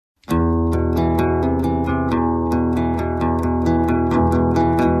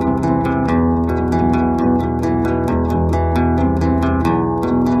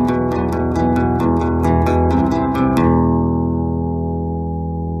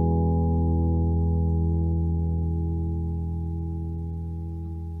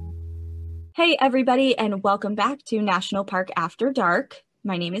Hey, everybody, and welcome back to National Park After Dark.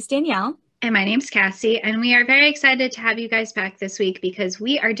 My name is Danielle. And my name's Cassie, and we are very excited to have you guys back this week because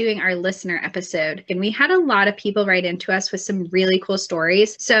we are doing our listener episode. And we had a lot of people write into us with some really cool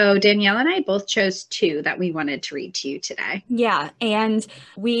stories. So Danielle and I both chose two that we wanted to read to you today. Yeah, and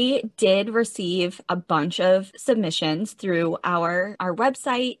we did receive a bunch of submissions through our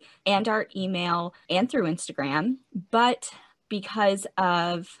website and our email and through Instagram. But because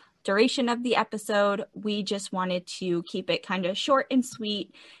of duration of the episode, we just wanted to keep it kind of short and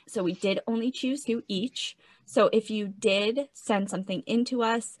sweet. So we did only choose two each. So if you did send something into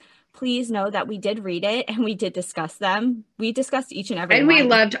us, please know that we did read it and we did discuss them. We discussed each and every And one.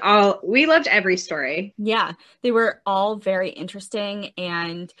 we loved every story. Yeah, they were all very interesting,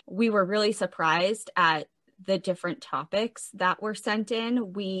 and we were really surprised at the different topics that were sent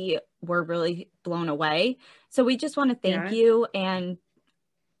in. We were really blown away. So we just want to thank you, and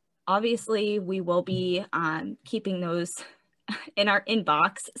obviously we will be keeping those in our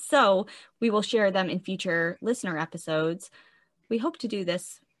inbox, so we will share them in future listener episodes. We hope to do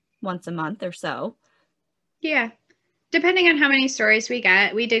this once a month or so. Yeah. Depending on how many stories we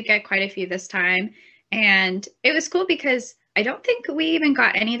get, we did get quite a few this time. And it was cool because I don't think we even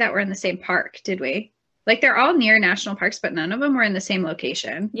got any that were in the same park, did we? Like they're all near national parks, but none of them were in the same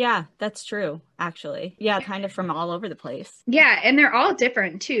location. Yeah, that's true, actually. Yeah, kind of from all over the place. Yeah, and they're all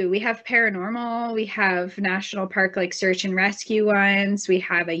different too. We have paranormal, we have national park like search and rescue ones, we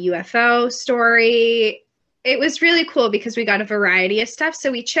have a UFO story. It was really cool because we got a variety of stuff.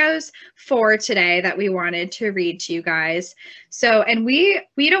 So we chose four today that we wanted to read to you guys. So, and we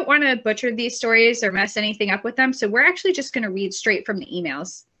don't want to butcher these stories or mess anything up with them. So we're actually just going to read straight from the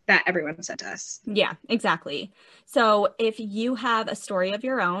emails that everyone sent us. Yeah, exactly. So if you have a story of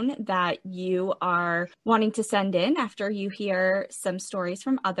your own that you are wanting to send in after you hear some stories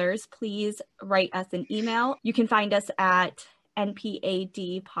from others, please write us an email. You can find us at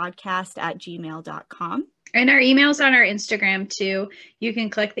npadpodcast@gmail.com. And our email's on our Instagram too. You can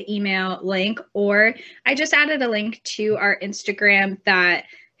click the email link, or I just added a link to our Instagram that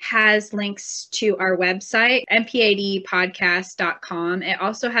has links to our website, npadpodcast.com. It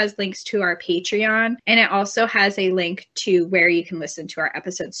also has links to our Patreon, and it also has a link to where you can listen to our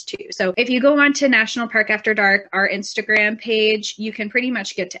episodes too. So if you go on to National Park After Dark, our Instagram page, you can pretty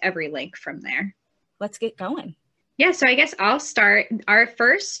much get to every link from there. Let's get going. Yeah, so I guess I'll start. Our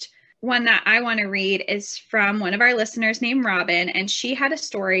first one that I want to read is from one of our listeners named Robin, and she had a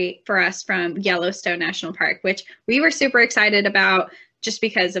story for us from Yellowstone National Park, which we were super excited about just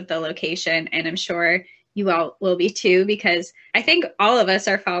because of the location. And I'm sure you all will be too, because I think all of us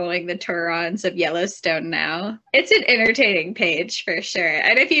are following the Turons of Yellowstone now. It's an entertaining page for sure.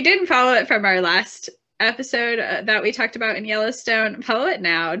 And if you didn't follow it from our last episode that we talked about in Yellowstone, follow it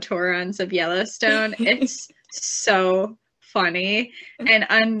now, Turons of Yellowstone. It's so funny and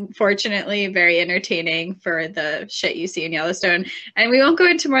unfortunately very entertaining for the shit you see in Yellowstone. And we won't go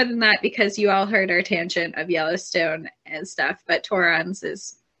into more than that because you all heard our tangent of Yellowstone and stuff, but Torrance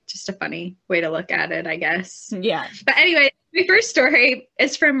is just a funny way to look at it, I guess. Yeah. But anyway, my first story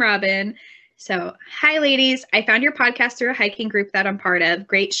is from Robin. So, hi ladies, I found your podcast through a hiking group that I'm part of.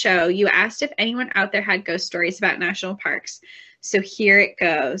 Great show. You asked if anyone out there had ghost stories about national parks. So here it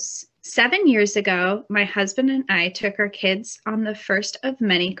goes. 7 years ago, my husband and I took our kids on the first of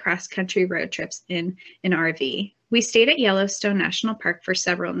many cross-country road trips in an RV. We stayed at Yellowstone National Park for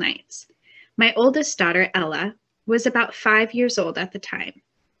several nights. My oldest daughter, Ella, was about 5 years old at the time.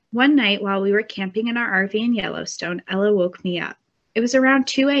 One night while we were camping in our RV in Yellowstone, Ella woke me up. It was around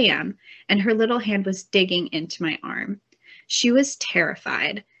 2 a.m., and her little hand was digging into my arm. She was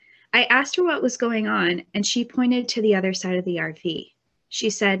terrified. I asked her what was going on, and she pointed to the other side of the RV. She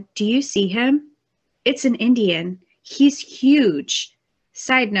said, "Do you see him? It's an Indian. He's huge."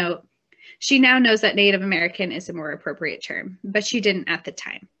 Side note, she now knows that Native American is a more appropriate term, but she didn't at the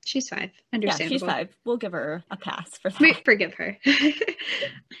time. She's 5. Understandable. Yeah, she's 5. We'll give her a pass for that. We forgive her.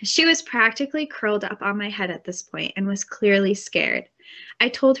 She was practically curled up on my head at this point and was clearly scared. I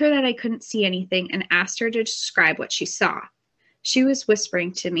told her that I couldn't see anything and asked her to describe what she saw. She was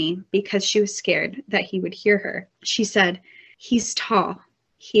whispering to me because she was scared that he would hear her. She said, "He's tall.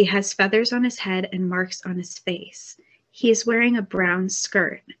 He has feathers on his head and marks on his face. He is wearing a brown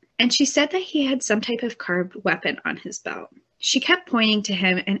skirt." And she said that he had some type of carved weapon on his belt. She kept pointing to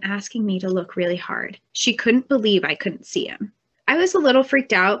him and asking me to look really hard. She couldn't believe I couldn't see him. I was a little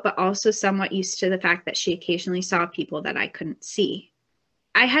freaked out, but also somewhat used to the fact that she occasionally saw people that I couldn't see.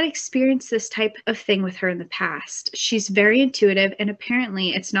 I had experienced this type of thing with her in the past. She's very intuitive, and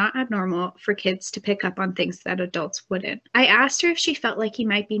apparently it's not abnormal for kids to pick up on things that adults wouldn't. I asked her if she felt like he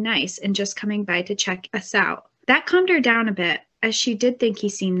might be nice and just coming by to check us out. That calmed her down a bit, as she did think he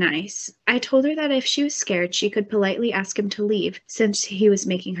seemed nice. I told her that if she was scared, she could politely ask him to leave, since he was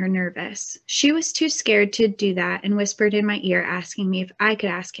making her nervous. She was too scared to do that and whispered in my ear, asking me if I could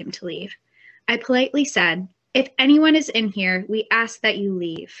ask him to leave. I politely said, "If anyone is in here, we ask that you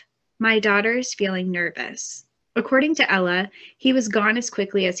leave. My daughter is feeling nervous." According to Ella, he was gone as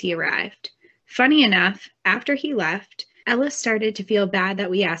quickly as he arrived. Funny enough, after he left, Ella started to feel bad that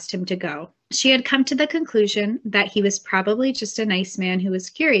we asked him to go. She had come to the conclusion that he was probably just a nice man who was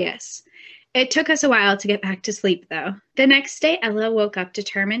curious. It took us a while to get back to sleep, though. The next day, Ella woke up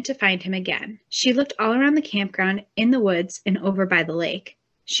determined to find him again. She looked all around the campground, in the woods, and over by the lake.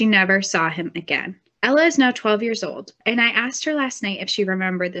 She never saw him again. Ella is now 12 years old, and I asked her last night if she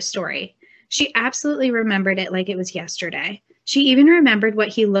remembered the story. She absolutely remembered it like it was yesterday. She even remembered what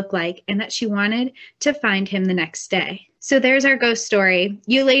he looked like and that she wanted to find him the next day. So there's our ghost story.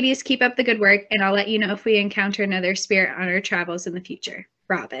 You ladies keep up the good work, and I'll let you know if we encounter another spirit on our travels in the future.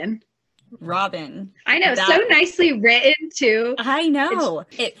 Robin. I know, so nicely written too. I know.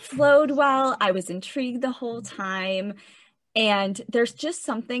 It flowed well. I was intrigued the whole time. And there's just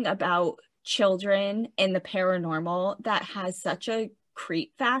something about children in the paranormal that has such a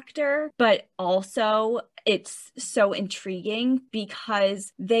creep factor, but also it's so intriguing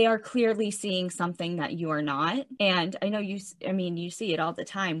because they are clearly seeing something that you are not. And I know you see it all the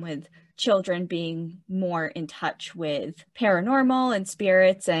time with children being more in touch with paranormal and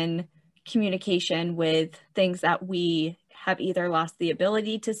spirits and communication with things that we have either lost the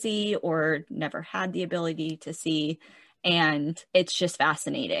ability to see or never had the ability to see. And it's just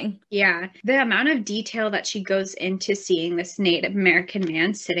fascinating. Yeah. The amount of detail that she goes into seeing this Native American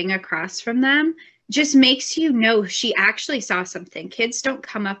man sitting across from them just makes you know she actually saw something. Kids don't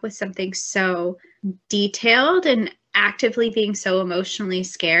come up with something so detailed and actively being so emotionally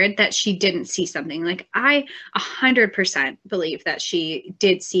scared that she didn't see something. Like, I 100% believe that she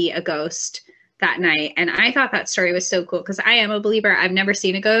did see a ghost that night. And I thought that story was so cool because I am a believer. I've never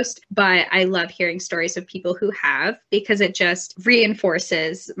seen a ghost, but I love hearing stories of people who have because it just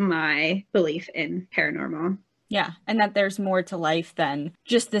reinforces my belief in paranormal. Yeah, and that there's more to life than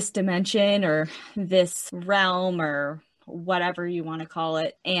just this dimension or this realm or whatever you want to call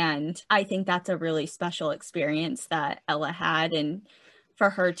it. And I think that's a really special experience that Ella had. And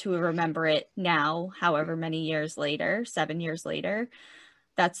for her to remember it now, however many years later, 7 years later,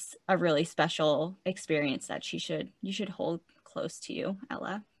 that's a really special experience that you should hold close to you,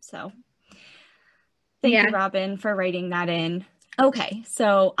 Ella. So thank you, Robin, for writing that in. Okay,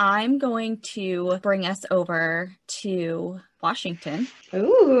 so I'm going to bring us over to Washington.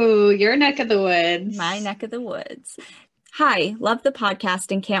 Ooh, your neck of the woods. My neck of the woods. Hi, love the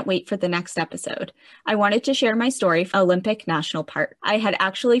podcast and can't wait for the next episode. I wanted to share my story from Olympic National Park. I had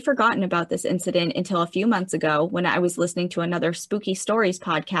actually forgotten about this incident until a few months ago when I was listening to another Spooky Stories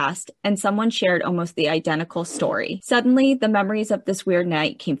podcast and someone shared almost the identical story. Suddenly, the memories of this weird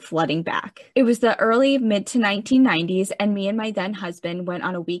night came flooding back. It was the early mid to 1990s and me and my then husband went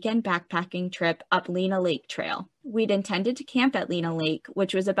on a weekend backpacking trip up Lena Lake Trail. We'd intended to camp at Lena Lake,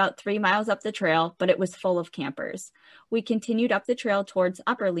 which was about 3 miles up the trail, but it was full of campers. We continued up the trail towards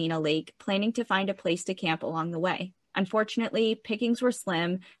Upper Lena Lake, planning to find a place to camp along the way. Unfortunately, pickings were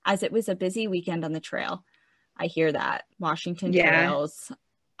slim as it was a busy weekend on the trail. I hear that. Washington trails,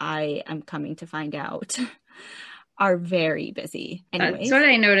 I am coming to find out, are very busy. Anyways. That's what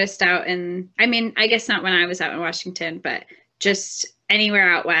I noticed out in, I guess not when I was out in Washington, but just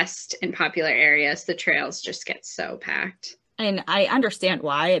anywhere out west in popular areas, the trails just get so packed. And I understand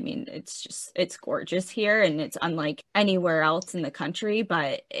why. It's gorgeous here and it's unlike anywhere else in the country,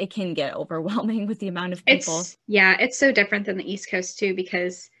 but it can get overwhelming with the amount of people. It's so different than the East Coast too,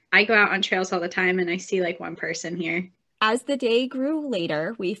 because I go out on trails all the time and I see like one person here. As the day grew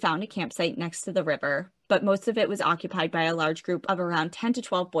later, we found a campsite next to the river, but most of it was occupied by a large group of around 10 to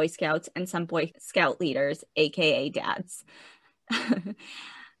 12 Boy Scouts and some Boy Scout leaders, aka dads.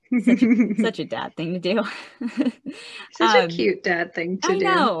 Such a dad thing to do. Such a cute dad thing to do. I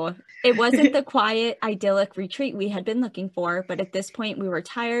know. It wasn't the quiet, idyllic retreat we had been looking for, but at this point we were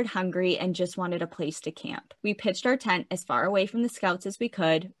tired, hungry, and just wanted a place to camp. We pitched our tent as far away from the Scouts as we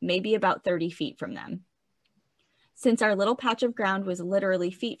could, maybe about 30 feet from them. Since our little patch of ground was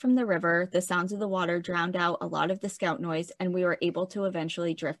literally feet from the river, the sounds of the water drowned out a lot of the Scout noise, and we were able to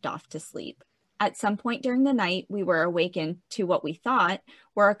eventually drift off to sleep. At some point during the night, we were awakened to what we thought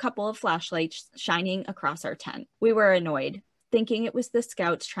were a couple of flashlights shining across our tent. We were annoyed. thinking it was the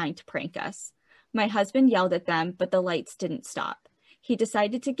scouts trying to prank us. My husband yelled at them, but the lights didn't stop. He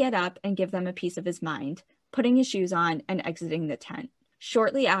decided to get up and give them a piece of his mind, putting his shoes on and exiting the tent.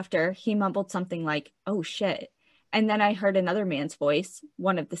 Shortly after, he mumbled something like, "Oh shit." And then I heard another man's voice,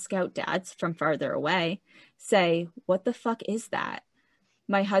 one of the scout dads from farther away, say, "What the fuck is that?"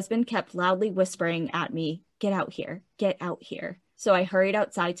 My husband kept loudly whispering at me, "Get out here, get out here." So I hurried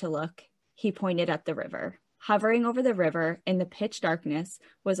outside to look. He pointed at the river. Hovering over the river in the pitch darkness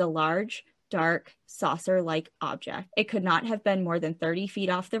was a large, dark, saucer-like object. It could not have been more than 30 feet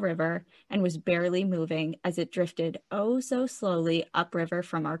off the river and was barely moving as it drifted oh so slowly upriver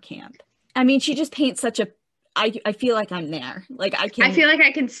from our camp. I mean, she just paints such a... I feel like I'm there. Like I feel like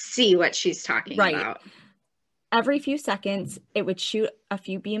I can see what she's talking about. Every few seconds, it would shoot a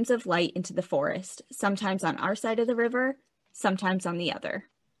few beams of light into the forest, sometimes on our side of the river, sometimes on the other.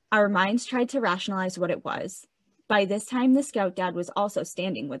 Our minds tried to rationalize what it was. By this time, the scout dad was also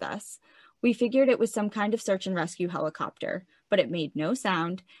standing with us. We figured it was some kind of search and rescue helicopter, but it made no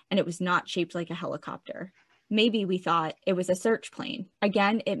sound, and it was not shaped like a helicopter. Maybe we thought it was a search plane.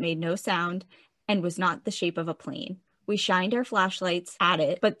 Again, it made no sound and was not the shape of a plane. We shined our flashlights at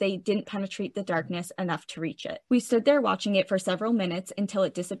it, but they didn't penetrate the darkness enough to reach it. We stood there watching it for several minutes until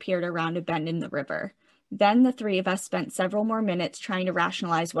it disappeared around a bend in the river. Then the three of us spent several more minutes trying to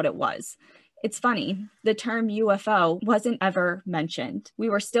rationalize what it was. It's funny, the term UFO wasn't ever mentioned. We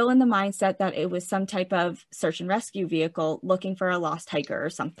were still in the mindset that it was some type of search and rescue vehicle looking for a lost hiker or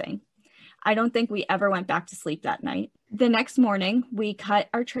something. I don't think we ever went back to sleep that night. The next morning, we cut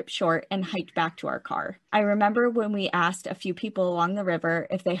our trip short and hiked back to our car. I remember when we asked a few people along the river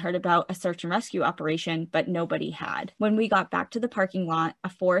if they heard about a search and rescue operation, but nobody had. When we got back to the parking lot, a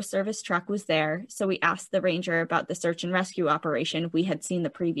Forest Service truck was there, so we asked the ranger about the search and rescue operation we had seen the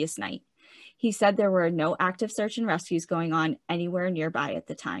previous night. He said there were no active search and rescues going on anywhere nearby at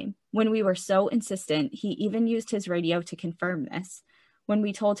the time. When we were so insistent, he even used his radio to confirm this. When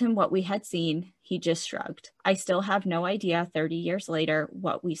we told him what we had seen, he just shrugged. I still have no idea 30 years later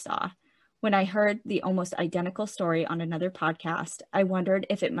what we saw. When I heard the almost identical story on another podcast, I wondered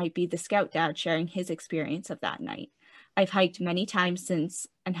if it might be the scout dad sharing his experience of that night. I've hiked many times since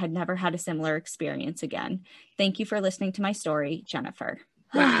and had never had a similar experience again. Thank you for listening to my story, Jennifer.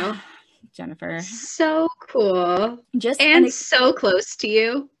 Wow. Jennifer. So cool. So close to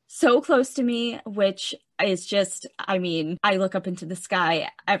you. So close to me, which is just, I mean, I look up into the sky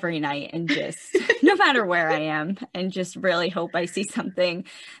every night and just, no matter where I am, and just really hope I see something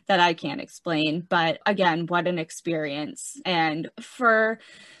that I can't explain. But again, what an experience. And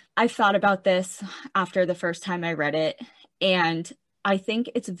I've thought about this after the first time I read it, and I think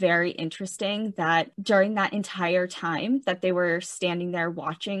it's very interesting that during that entire time that they were standing there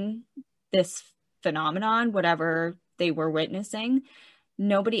watching this phenomenon, whatever they were witnessing,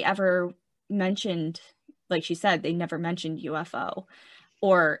 nobody ever mentioned, like she said, they never mentioned UFO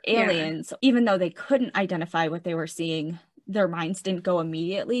or aliens. Even though they couldn't identify what they were seeing, their minds didn't go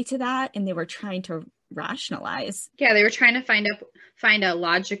immediately to that, and they were trying to rationalize. Yeah, they were trying to find a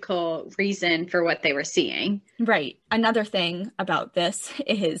logical reason for what they were seeing. Right. Another thing about this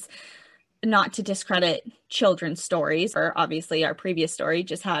is not to discredit children's stories, or obviously our previous story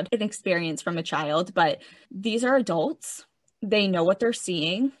just had an experience from a child, but these are adults. They know what they're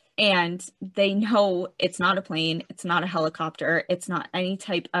seeing, and they know it's not a plane, it's not a helicopter, it's not any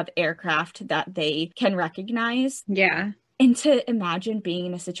type of aircraft that they can recognize. Yeah. And to imagine being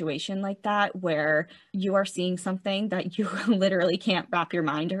in a situation like that where you are seeing something that you literally can't wrap your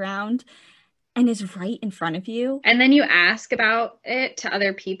mind around and is right in front of you. And then you ask about it to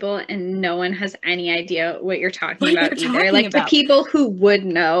other people and no one has any idea what you're talking about either. Like the people who would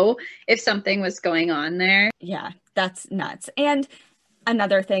know if something was going on there. Yeah, that's nuts. And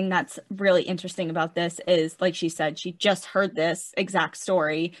another thing that's really interesting about this is, like she said, she just heard this exact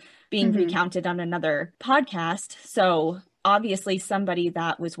story being recounted on another podcast. So obviously somebody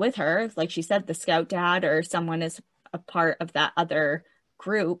that was with her, like she said, the scout dad or someone is a part of that other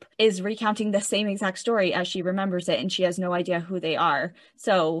group, is recounting the same exact story as she remembers it, and she has no idea who they are.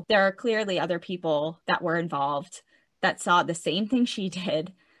 So there are clearly other people that were involved that saw the same thing she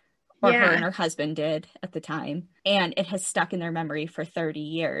did, or her and her husband did at the time, and it has stuck in their memory for 30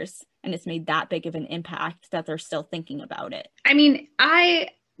 years, and it's made that big of an impact that they're still thinking about it. I mean, I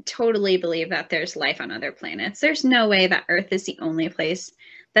totally believe that there's life on other planets. There's no way that Earth is the only place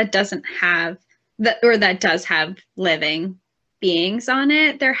that doesn't have that does have living beings on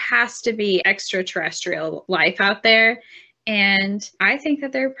it. There has to be extraterrestrial life out there, and I think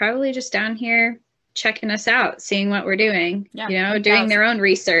that they're probably just down here checking us out, seeing what we're doing, doing their own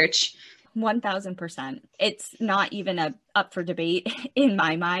research. 1000%. It's not even up for debate in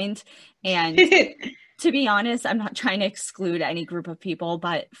my mind. And to be honest, I'm not trying to exclude any group of people,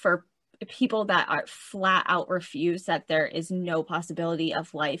 but for people that are flat out refuse that there is no possibility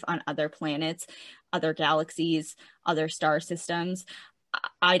of life on other planets, other galaxies, other star systems,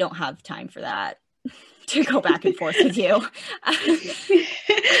 I don't have time for that to go back and forth with you.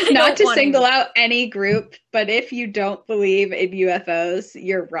 Not to single out any group, but if you don't believe in UFOs,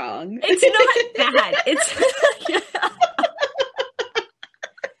 you're wrong. It's not that.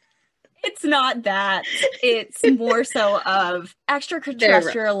 It's not that. It's more so of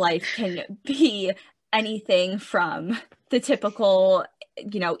extraterrestrial life can be anything from the typical,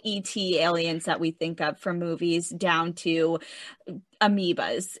 ET aliens that we think of from movies down to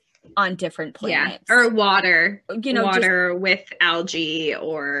amoebas on different planets. Yeah, or water. Water with algae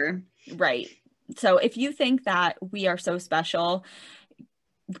or... Right. So if you think that we are so special,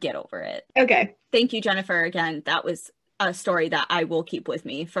 get over it. Okay. Thank you, Jennifer. Again, that was a story that I will keep with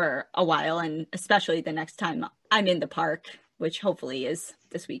me for a while, and especially the next time I'm in the park, which hopefully is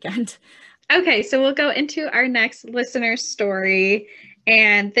this weekend. Okay, so we'll go into our next listener story,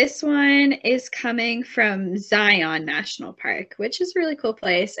 and this one is coming from Zion National Park, which is a really cool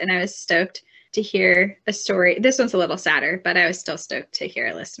place, and I was stoked to hear a story. This one's a little sadder, but I was still stoked to hear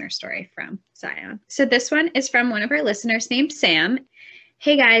a listener story from Zion. So this one is from one of our listeners named Sam.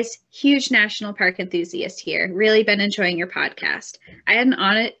 Hey guys, huge national park enthusiast here. Really been enjoying your podcast. I had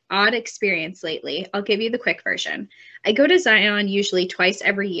an odd experience lately. I'll give you the quick version. I go to Zion usually twice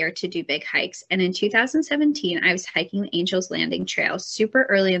every year to do big hikes, and in 2017, I was hiking the Angels Landing Trail super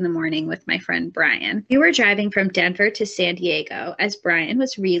early in the morning with my friend Brian. We were driving from Denver to San Diego as Brian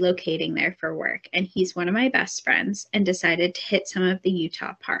was relocating there for work, and he's one of my best friends and decided to hit some of the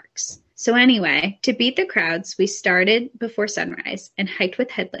Utah parks. So anyway, to beat the crowds, we started before sunrise and hiked with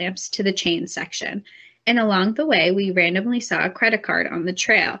headlamps to the chain section. And along the way, we randomly saw a credit card on the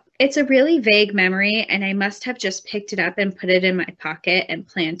trail. It's a really vague memory, and I must have just picked it up and put it in my pocket and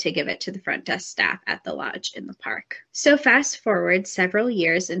planned to give it to the front desk staff at the lodge in the park. So fast forward several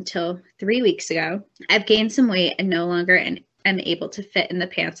years until 3 weeks ago, I've gained some weight and no longer am able to fit in the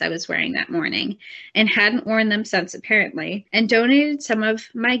pants I was wearing that morning, and hadn't worn them since apparently, and donated some of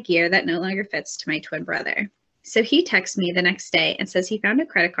my gear that no longer fits to my twin brother. So he texts me the next day and says he found a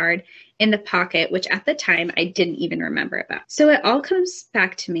credit card in the pocket, which at the time I didn't even remember about. So it all comes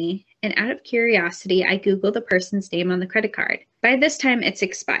back to me, and out of curiosity, I Google the person's name on the credit card. By this time, it's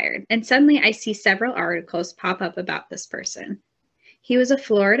expired, and suddenly I see several articles pop up about this person. He was a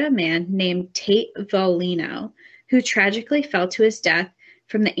Florida man named Tate Volino, who tragically fell to his death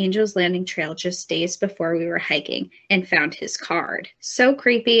from the Angels Landing Trail just days before we were hiking and found his card. So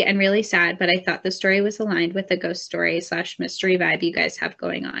creepy and really sad, but I thought the story was aligned with the ghost story / mystery vibe you guys have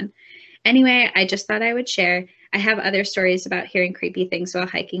going on. Anyway, I just thought I would share. I have other stories about hearing creepy things while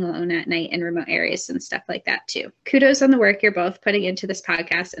hiking alone at night in remote areas and stuff like that too. Kudos on the work you're both putting into this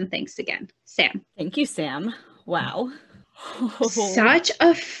podcast, and thanks again. Sam. Thank you, Sam. Wow. Such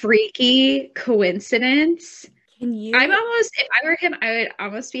a freaky coincidence. If I were him, I would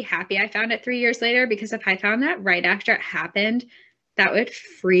almost be happy I found it 3 years later, because if I found that right after it happened, that would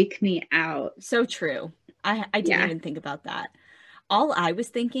freak me out. So true. I didn't even think about that. All I was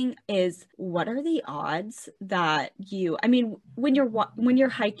thinking is, what are the odds that when you're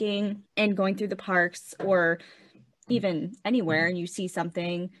hiking and going through the parks or even anywhere and you see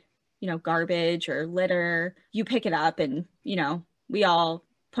something, garbage or litter, you pick it up and, we all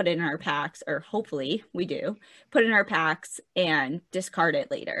put it in our packs, or hopefully we do, put it in our packs and discard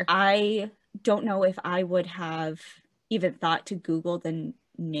it later. I don't know if I would have even thought to Google the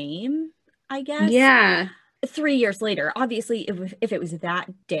name, I guess. Yeah. 3 years later, obviously, if it was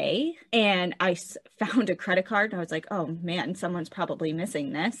that day and I found a credit card, I was like, oh man, someone's probably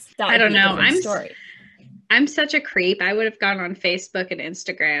missing this. I don't know. I'm such a creep. I would have gone on Facebook and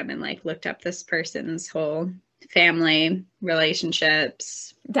Instagram and looked up this person's whole family,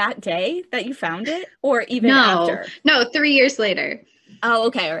 relationships. That day that you found it, or even after? No, 3 years later. Oh,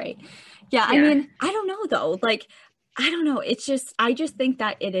 okay, all right. Yeah, I don't know though. I don't know. I just think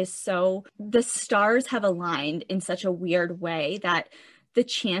that it is so, the stars have aligned in such a weird way that the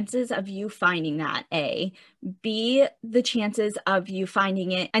chances of you finding that, A, B, the chances of you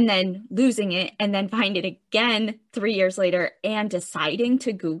finding it and then losing it and then find it again 3 years later and deciding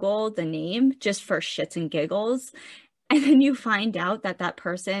to Google the name just for shits and giggles. And then you find out that that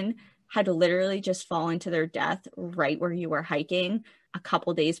person had literally just fallen to their death right where you were hiking a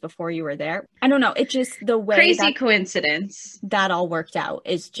couple days before you were there. I don't know. It's just the way crazy coincidence that all worked out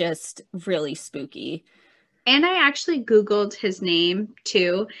is just really spooky. And I actually Googled his name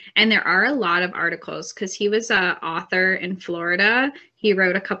too. And there are a lot of articles because he was an author in Florida. He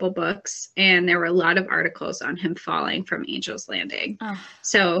wrote a couple books, and there were a lot of articles on him falling from Angel's Landing. Oh,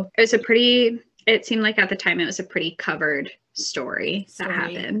 So it seemed like at the time it was a pretty covered story that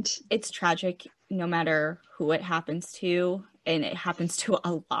happened. It's tragic no matter who it happens to. And it happens to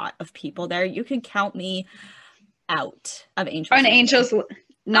a lot of people there. You can count me out of Angel's On Landing. Angel's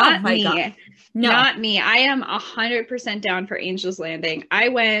Not me. God. No. Not me. I am 100% down for Angel's Landing. I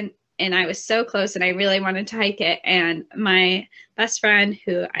went and I was so close and I really wanted to hike it. And my best friend,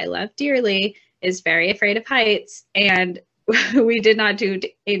 who I love dearly, is very afraid of heights. And we did not do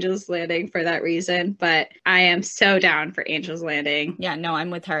Angel's Landing for that reason. But I am so down for Angel's Landing. Yeah, no, I'm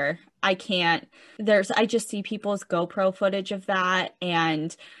with her. I can't. I just see people's GoPro footage of that,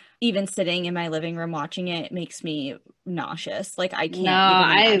 and even sitting in my living room watching it makes me nauseous. Like, I can't even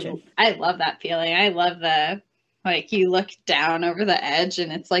imagine. I love that feeling. I love you look down over the edge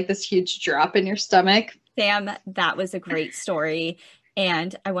and it's like this huge drop in your stomach. Sam, that was a great story.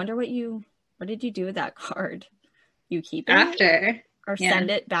 And I wonder what did you do with that card? You keep it? After. Or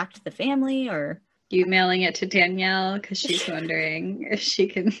send it back to the family, or? You mailing it to Danielle because she's wondering if she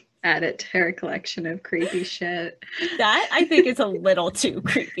can add it to her collection of creepy shit. That, I think, is a little too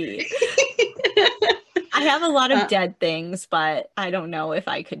creepy. I have a lot of dead things, but I don't know if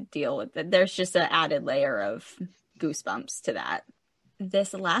I could deal with it. There's just an added layer of goosebumps to that.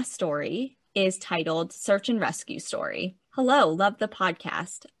 This last story is titled Search and Rescue Story. Hello, love the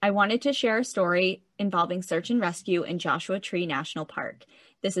podcast. I wanted to share a story involving search and rescue in Joshua Tree National Park.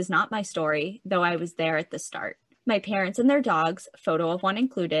 This is not my story, though I was there at the start. My parents and their dogs, photo of one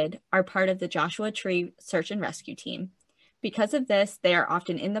included, are part of the Joshua Tree search and rescue team. Because of this, they are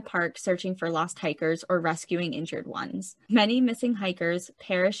often in the park searching for lost hikers or rescuing injured ones. Many missing hikers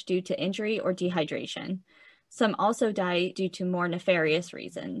perish due to injury or dehydration. Some also die due to more nefarious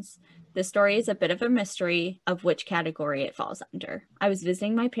reasons. The story is a bit of a mystery of which category it falls under. I was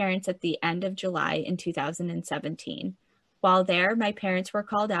visiting my parents at the end of July in 2017. While there, my parents were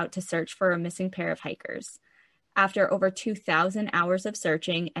called out to search for a missing pair of hikers. After over 2,000 hours of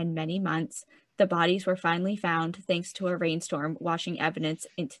searching and many months, the bodies were finally found thanks to a rainstorm washing evidence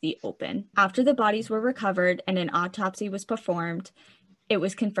into the open. After the bodies were recovered and an autopsy was performed, it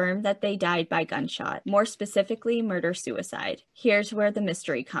was confirmed that they died by gunshot, more specifically murder-suicide. Here's where the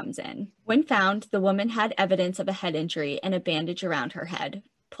mystery comes in. When found, the woman had evidence of a head injury and a bandage around her head,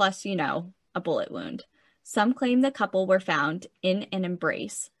 plus, a bullet wound. Some claim the couple were found in an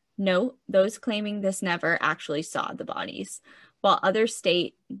embrace. Note, those claiming this never actually saw the bodies, while others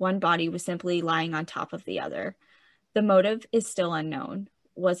state one body was simply lying on top of the other. The motive is still unknown.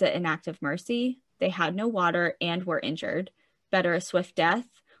 Was it an act of mercy? They had no water and were injured. Better a swift death?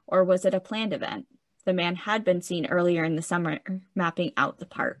 Or was it a planned event? The man had been seen earlier in the summer mapping out the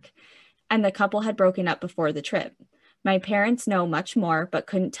park, and the couple had broken up before the trip. My parents know much more, but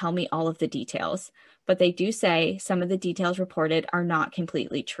couldn't tell me all of the details. But they do say some of the details reported are not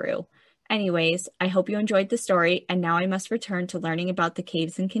completely true. Anyways, I hope you enjoyed the story, and now I must return to learning about the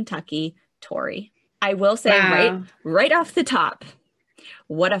caves in Kentucky. Tori. I will say right off the top,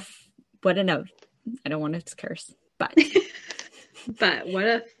 what an oath. I don't want to curse, but but what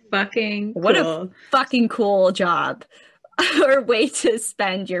a fucking cool job or way to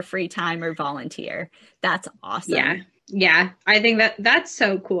spend your free time or volunteer. That's awesome. Yeah. I think that's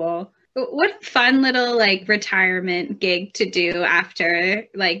so cool. What a fun little retirement gig to do after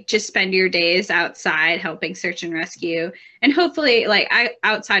just spend your days outside helping search and rescue. And hopefully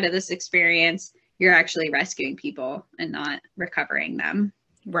outside of this experience, you're actually rescuing people and not recovering them.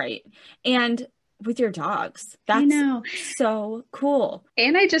 Right. And with your dogs. That's so cool.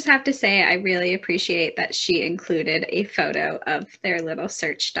 And I just have to say, I really appreciate that she included a photo of their little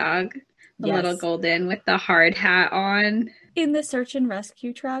search dog, the little golden with the hard hat on. In the search and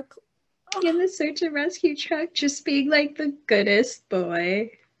rescue truck. In the search and rescue truck, just being the goodest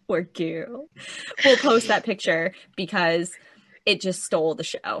boy. Poor girl. We'll post that picture because it just stole the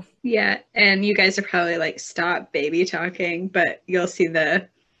show. Yeah, and you guys are probably stop baby talking, but you'll see the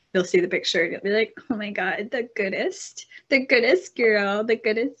picture and you'll be like, oh my God, the goodest girl, the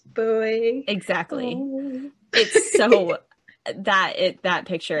goodest boy. Exactly. Oh. It's so that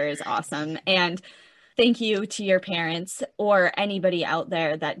picture is awesome. And thank you to your parents or anybody out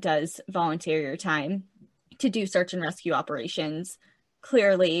there that does volunteer your time to do search and rescue operations.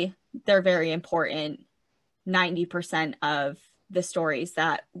 Clearly, they're very important. 90% of the stories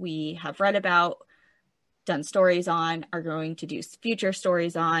that we have read about, done stories on, are going to do future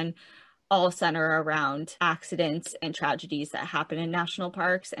stories on, all center around accidents and tragedies that happen in national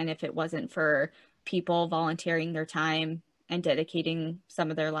parks. And if it wasn't for people volunteering their time and dedicating some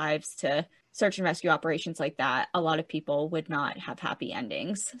of their lives to search and rescue operations like that, a lot of people would not have happy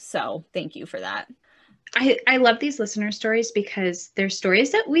endings. So thank you for that. I love these listener stories because they're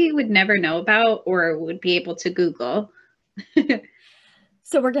stories that we would never know about or would be able to Google.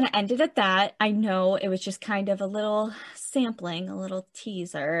 So we're going to end it at that. I know it was just kind of a little sampling, a little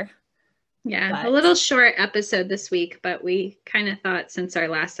teaser. Yeah, a little short episode this week, but we kind of thought since our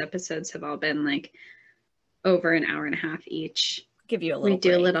last episodes have all been like over an hour and a half each, give you a little we'll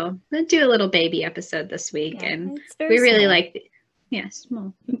do a little baby episode this week. Yeah, and we really like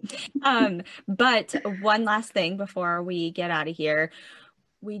small. But one last thing before we get out of here,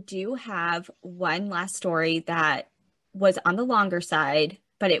 we do have one last story that was on the longer side,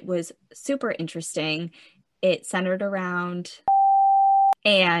 but it was super interesting. It centered around,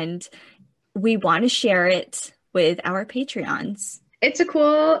 and we want to share it with our Patreons. It's a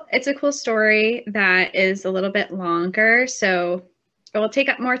cool story that is a little bit longer, so it will take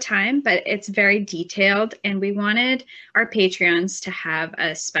up more time, but it's very detailed, and we wanted our Patreons to have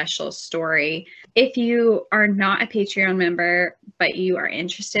a special story. If you are not a Patreon member, but you are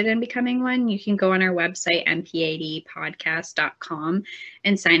interested in becoming one, you can go on our website, mpadpodcast.com,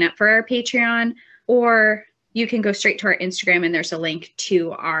 and sign up for our Patreon, or you can go straight to our Instagram, and there's a link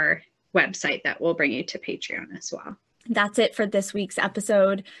to our website that will bring you to Patreon as well. That's it for this week's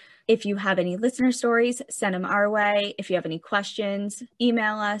episode. If you have any listener stories, send them our way. If you have any questions,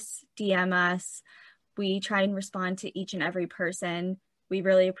 email us, DM us. We try and respond to each and every person. We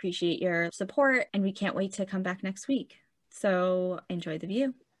really appreciate your support, and we can't wait to come back next week. So enjoy the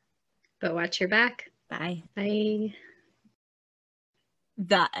view. But watch your back. Bye. Bye.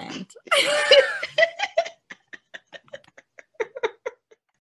 The end.